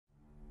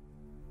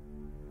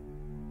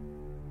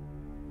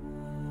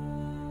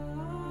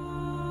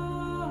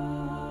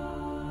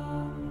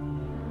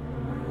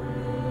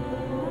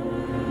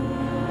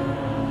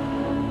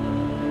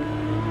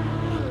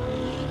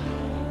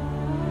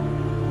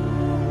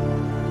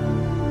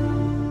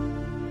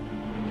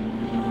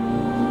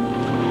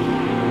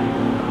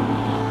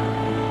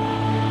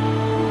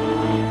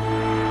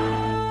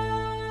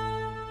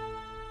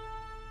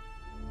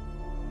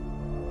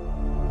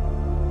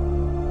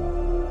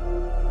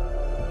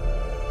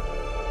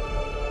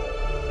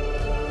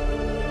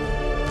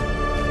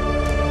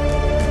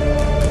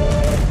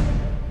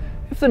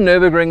the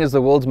Nürburgring is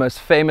the world's most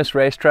famous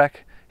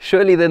racetrack,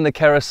 surely then the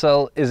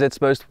Karussell is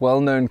its most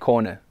well-known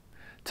corner.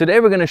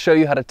 Today we're going to show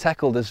you how to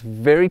tackle this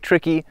very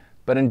tricky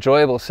but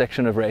enjoyable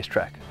section of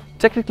racetrack.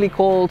 Technically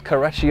called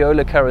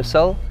Karussell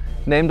Karussell,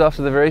 named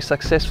after the very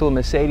successful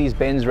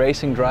Mercedes-Benz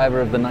racing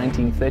driver of the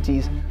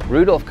 1930s,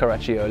 Rudolf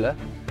Karussell,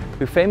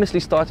 who famously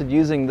started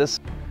using this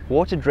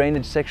water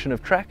drainage section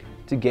of track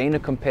to gain a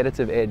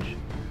competitive edge.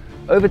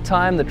 Over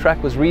time the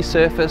track was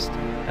resurfaced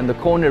and the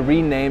corner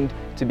renamed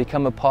to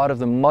become a part of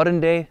the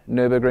modern-day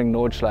Nürburgring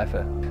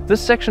Nordschleife. This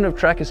section of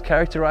track is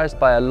characterized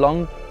by a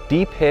long,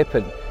 deep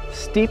hairpin,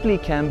 steeply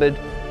cambered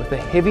with a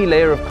heavy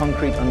layer of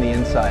concrete on the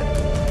inside.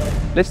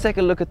 Let's take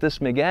a look at this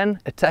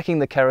Megane attacking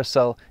the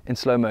Karussell in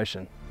slow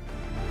motion.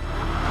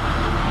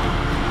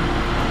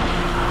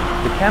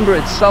 The camber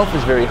itself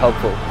is very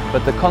helpful,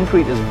 but the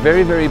concrete is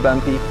very, very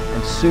bumpy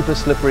and super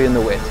slippery in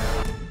the wet.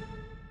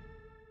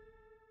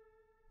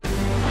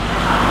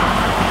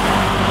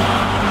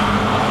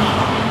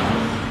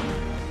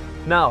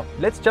 Now,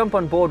 let's jump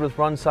on board with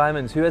Ron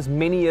Simons, who has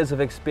many years of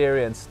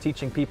experience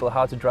teaching people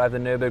how to drive the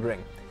Nürburgring,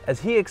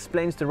 as he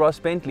explains to Ross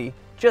Bentley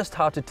just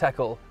how to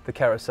tackle the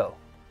Karussell.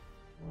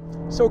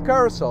 So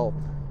Karussell,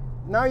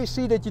 now you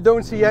see that you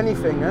don't see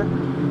anything, eh?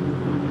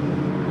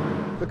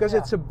 Because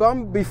it's a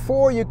bump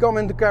before you come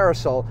into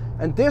Karussell.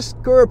 And this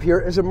curb here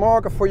is a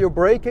marker for your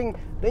braking.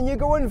 Then you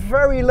go in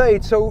very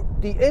late, so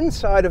the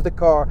inside of the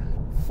car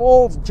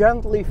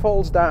gently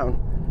falls down.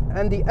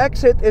 And the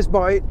exit is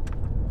by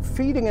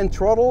feeding in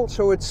throttle,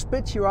 so it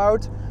spits you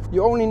out.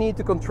 You only need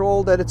to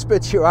control that it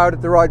spits you out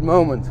at the right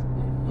moment.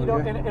 You know,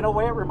 in a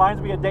way it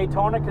reminds me of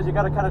Daytona, because you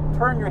got to kind of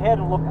turn your head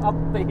and look up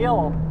the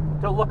hill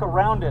to look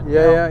around it.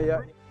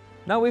 Yeah.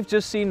 Now we've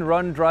just seen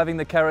Ron driving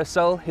the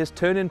Karussell, his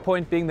turn-in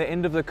point being the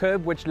end of the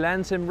curb, which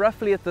lands him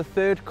roughly at the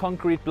third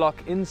concrete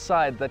block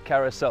inside that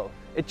Karussell.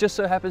 It just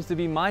so happens to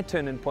be my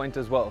turn-in point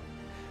as well.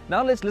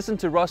 Now let's listen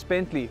to Ross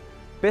Bentley,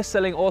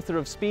 best-selling author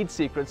of Speed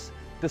Secrets,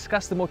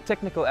 discuss the more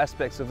technical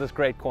aspects of this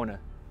great corner.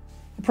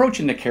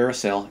 Approaching the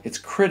Karussell, it's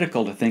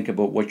critical to think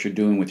about what you're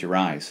doing with your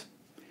eyes.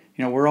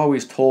 You know, we're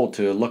always told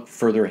to look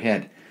further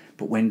ahead,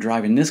 but when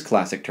driving this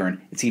classic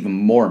turn, it's even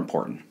more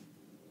important.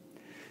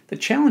 The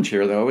challenge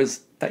here, though,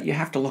 is that you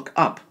have to look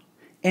up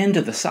and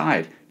to the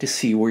side to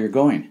see where you're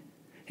going.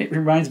 It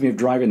reminds me of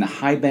driving the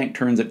high bank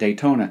turns at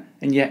Daytona,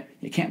 and yet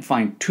you can't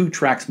find two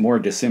tracks more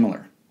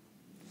dissimilar.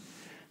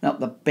 Now,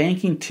 the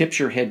banking tips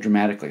your head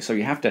dramatically, so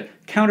you have to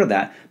counter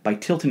that by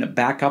tilting it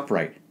back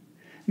upright.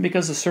 And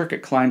because the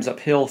circuit climbs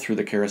uphill through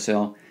the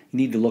Karussell, you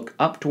need to look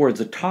up towards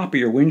the top of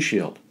your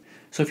windshield.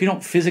 So if you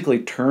don't physically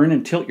turn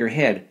and tilt your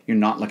head, you're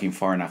not looking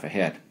far enough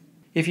ahead.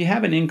 If you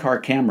have an in-car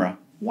camera,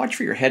 watch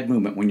for your head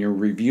movement when you're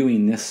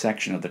reviewing this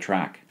section of the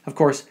track. Of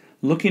course,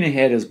 looking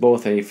ahead is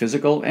both a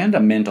physical and a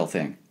mental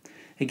thing.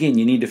 Again,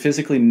 you need to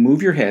physically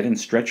move your head and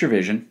stretch your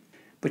vision,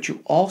 but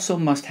you also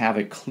must have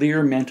a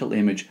clear mental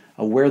image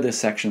of where this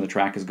section of the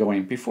track is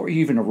going before you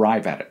even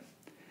arrive at it.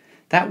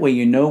 That way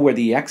you know where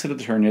the exit of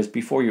the turn is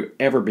before you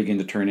ever begin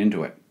to turn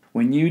into it.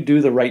 When you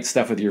do the right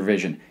stuff with your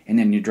vision, and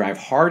then you drive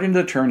hard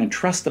into the turn and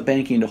trust the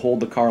banking to hold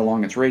the car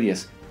along its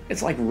radius,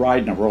 it's like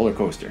riding a roller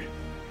coaster.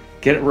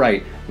 Get it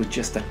right with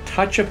just a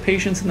touch of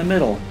patience in the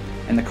middle,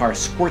 and the car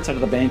squirts out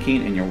of the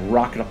banking and you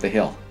rocket up the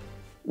hill.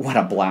 What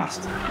a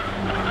blast!